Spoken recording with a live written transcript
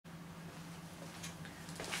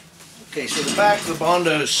Okay, so the back of the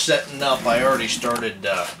Bondo is setting up. I already started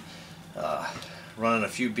running a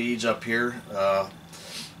few beads up here.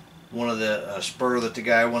 One of the spur that the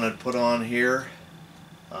guy wanted to put on here.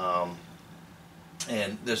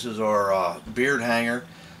 And this is our beard hanger.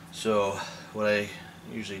 So what I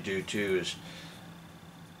usually do too is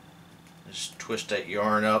just twist that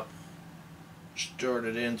yarn up, start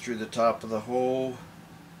it in through the top of the hole,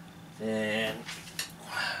 and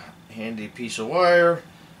handy piece of wire,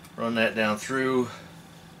 run that down through,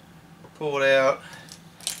 pull it out,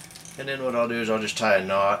 and then what I'll do is I'll just tie a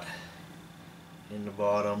knot in the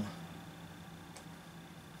bottom,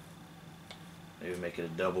 maybe make it a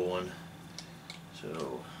double one,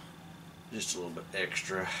 so just a little bit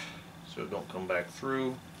extra so it don't come back through.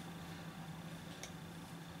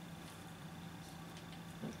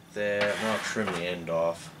 Like that, and I'll trim the end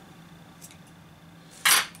off.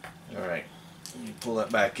 Alright, you pull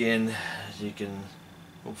that back in, as you can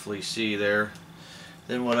hopefully see there.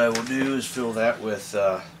 Then what I will do is fill that with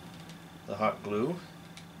the hot glue.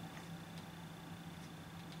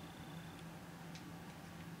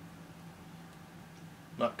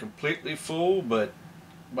 Not completely full, but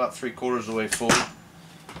about 3/4 of the way full.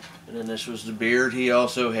 And then this was the beard he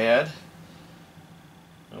also had.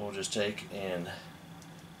 And we'll just take and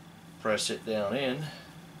press it down in.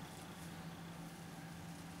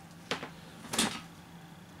 Like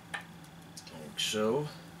so.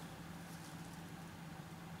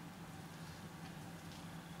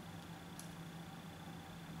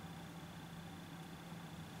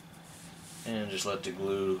 And just let the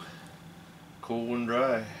glue cool and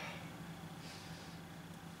dry.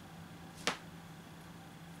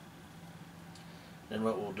 Then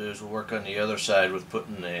what we'll do is we'll work on the other side with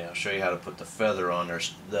putting the, I'll show you how to put the feather on.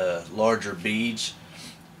 There's the larger beads.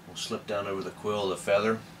 We'll slip down over the quill of the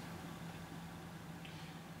feather.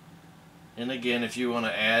 And again, if you want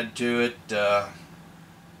to add to it or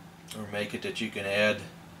make it that you can add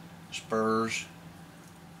spurs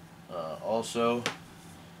also,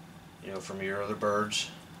 you know, from your other birds.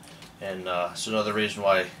 And it's another reason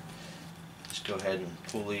why just go ahead and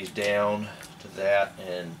pull these down to that,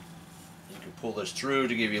 and you can pull this through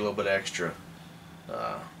to give you a little bit extra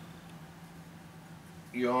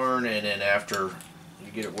yarn, and then after you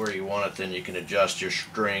get it where you want it, then you can adjust your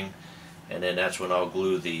string, and then that's when I'll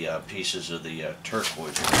glue the pieces of the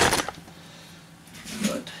turquoise together.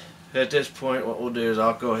 But at this point what we'll do is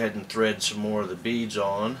I'll go ahead and thread some more of the beads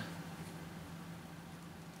on.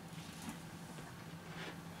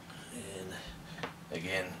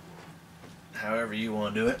 Again, however you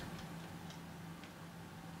want to do it.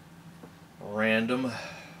 Random,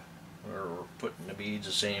 or putting the beads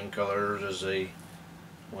the same colors as they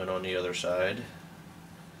went on the other side.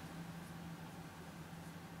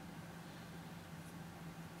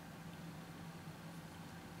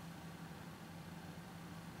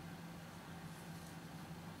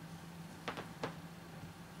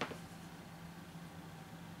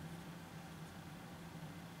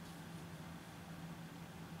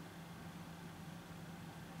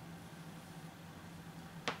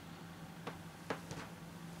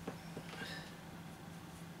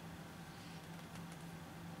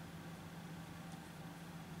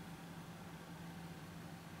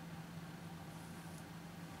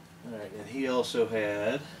 Alright, and he also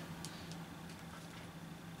had,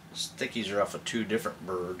 stickies are off of two different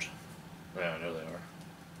birds. Yeah, I know they are.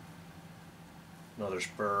 Another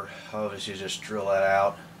spur. Obviously just drill that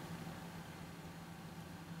out.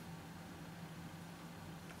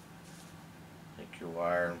 Take your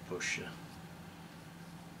wire and push your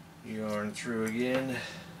yarn through again.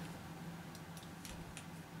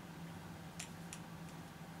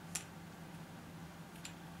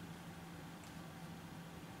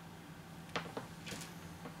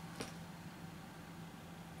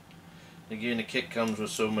 Again, the kit comes with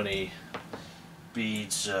so many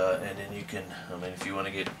beads, and then you can, I mean, if you want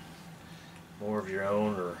to get more of your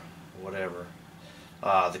own or whatever.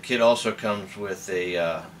 The kit also comes with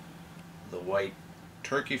a the white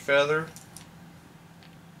turkey feather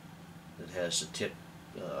that has a tip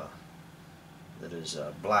that is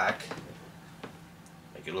black,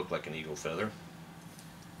 make it look like an eagle feather.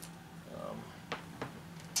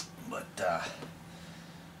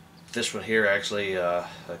 This one here, actually, a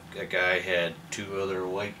guy had two other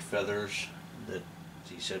white feathers that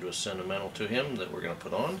he said was sentimental to him that we're going to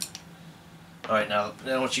put on. Alright, now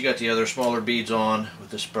once you got the other smaller beads on with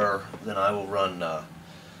the spur, then I will run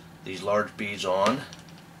these large beads on.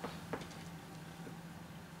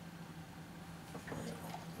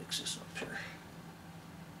 Mix this up here.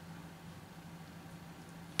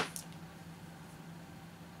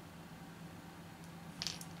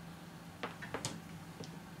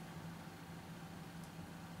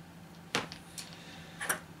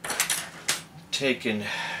 take and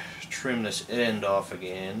trim this end off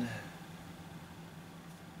again.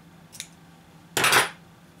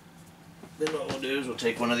 Then what we'll do is we'll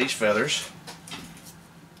take one of these feathers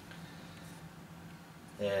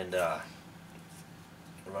and run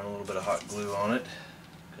a little bit of hot glue on it,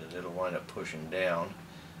 because it'll wind up pushing down.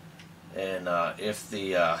 And if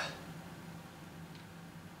the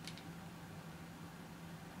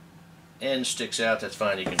end sticks out, that's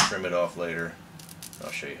fine, you can trim it off later. I'll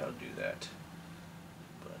show you how to do that.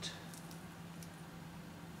 But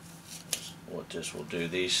what this will do,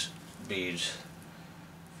 these beads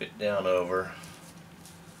fit down over.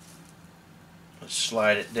 Let's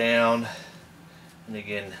slide it down, and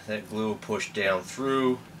again that glue will push down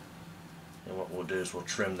through, and what we'll do is we'll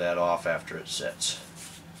trim that off after it sets.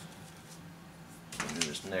 We'll do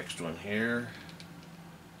this next one here.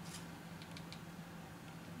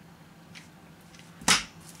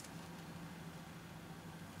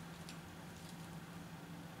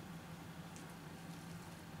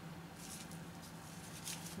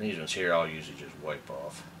 These ones here I'll usually just wipe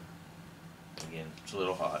off. Again, it's a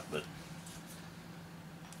little hot, but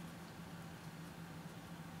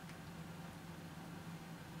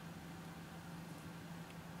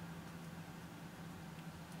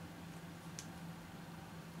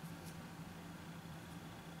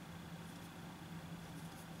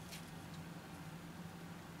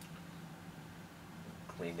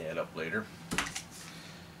clean that up later.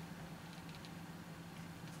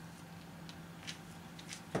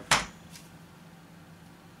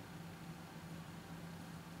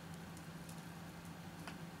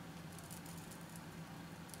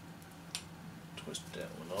 Twist that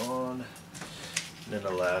one on, and then the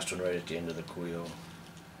last one right at the end of the quill.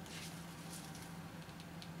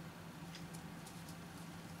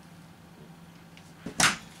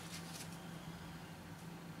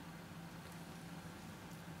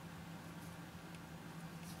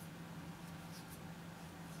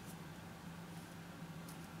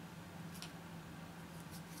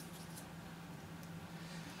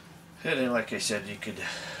 And then, like I said, you could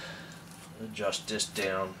adjust this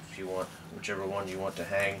down if you want, whichever one you want to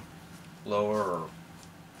hang lower or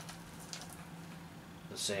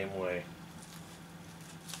the same way.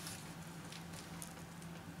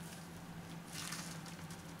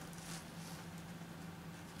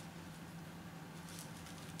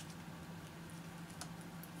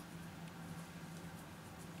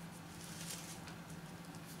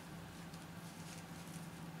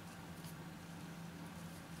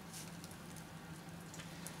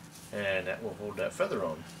 And that will hold that feather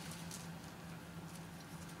on.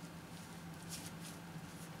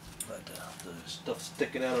 But the stuff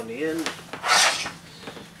sticking out on the end,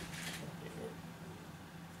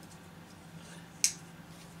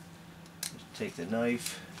 just take the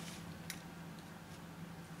knife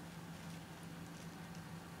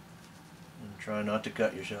and try not to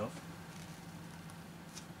cut yourself.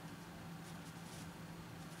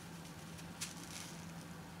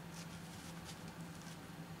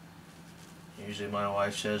 Usually my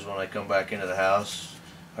wife says when I come back into the house,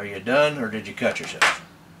 "Are you done or did you cut yourself?"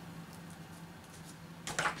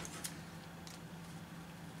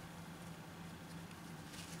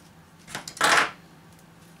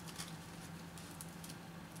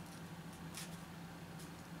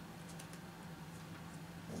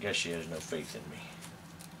 I guess she has no faith in me.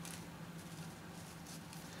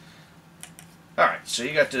 Alright, so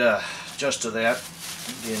you got to adjust to that.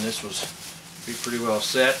 Again, this was pretty well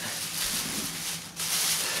set.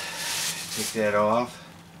 Take that off,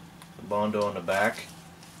 the Bondo on the back.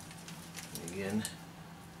 Again,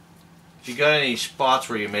 if you got any spots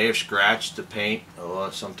where you may have scratched the paint,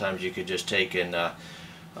 sometimes you could just take in a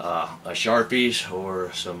Sharpies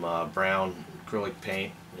or some brown acrylic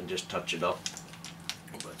paint and just touch it up.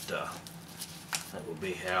 But that will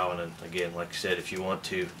be how. And then again, like I said, if you want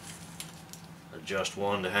to adjust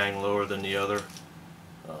one to hang lower than the other,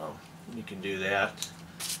 you can do that.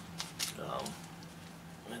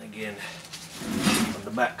 And again, on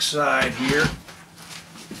the back side here,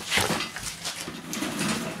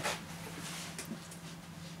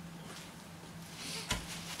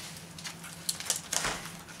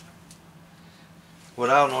 what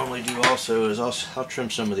I'll normally do also is I'll trim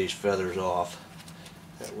some of these feathers off.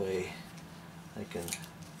 That way it'll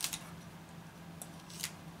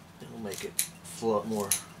make it more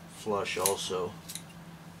flush also.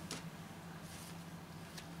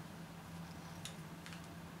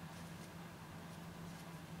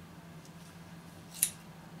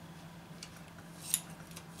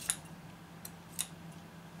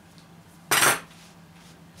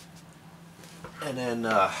 And then,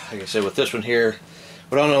 like I said, with this one here,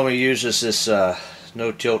 what I normally use is this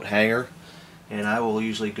no-tilt hanger, and I will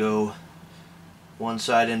usually go one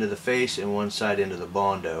side into the face and one side into the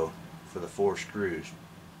Bondo for the 4 screws.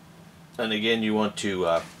 And again, you want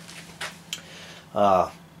to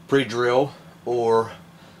pre-drill, or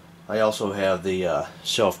I also have the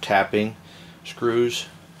self-tapping screws,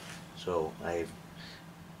 so I've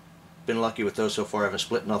been lucky with those so far. I haven't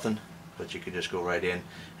split nothing, but you could just go right in.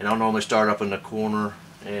 And I'll normally start up in the corner,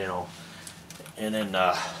 and then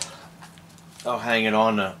I'll hang it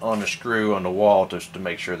on the screw on the wall just to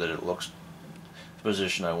make sure that it looks the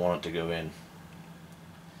position I want it to go in.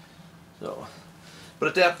 So, but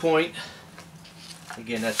at that point,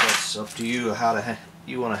 again, that's up to you how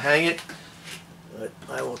you want to hang it. But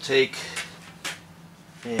I will take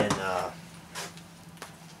and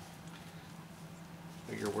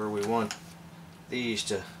figure where we want these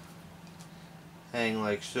to hang,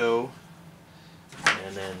 like so.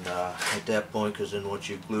 And then at that point, because then once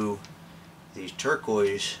you glue these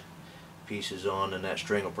turquoise pieces on, then that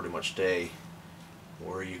string will pretty much stay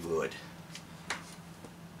where you glue it.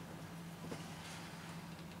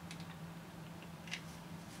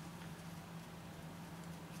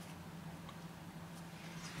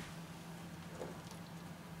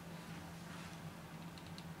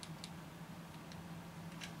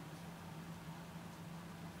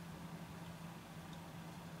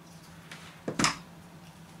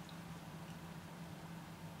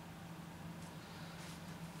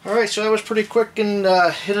 Alright, so that was pretty quick and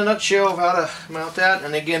in a nutshell of how to mount that.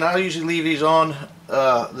 And again, I'll usually leave these on,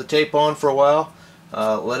 the tape on for a while,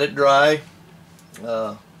 let it dry,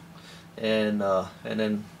 and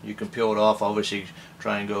then you can peel it off. Obviously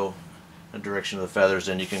try and go in the direction of the feathers,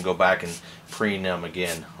 then you can go back and preen them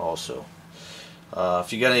again also.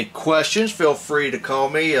 If you got any questions, feel free to call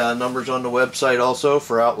me. Numbers on the website also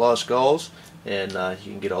for Outlaw Skulls, and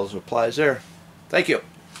you can get all those replies there. Thank you.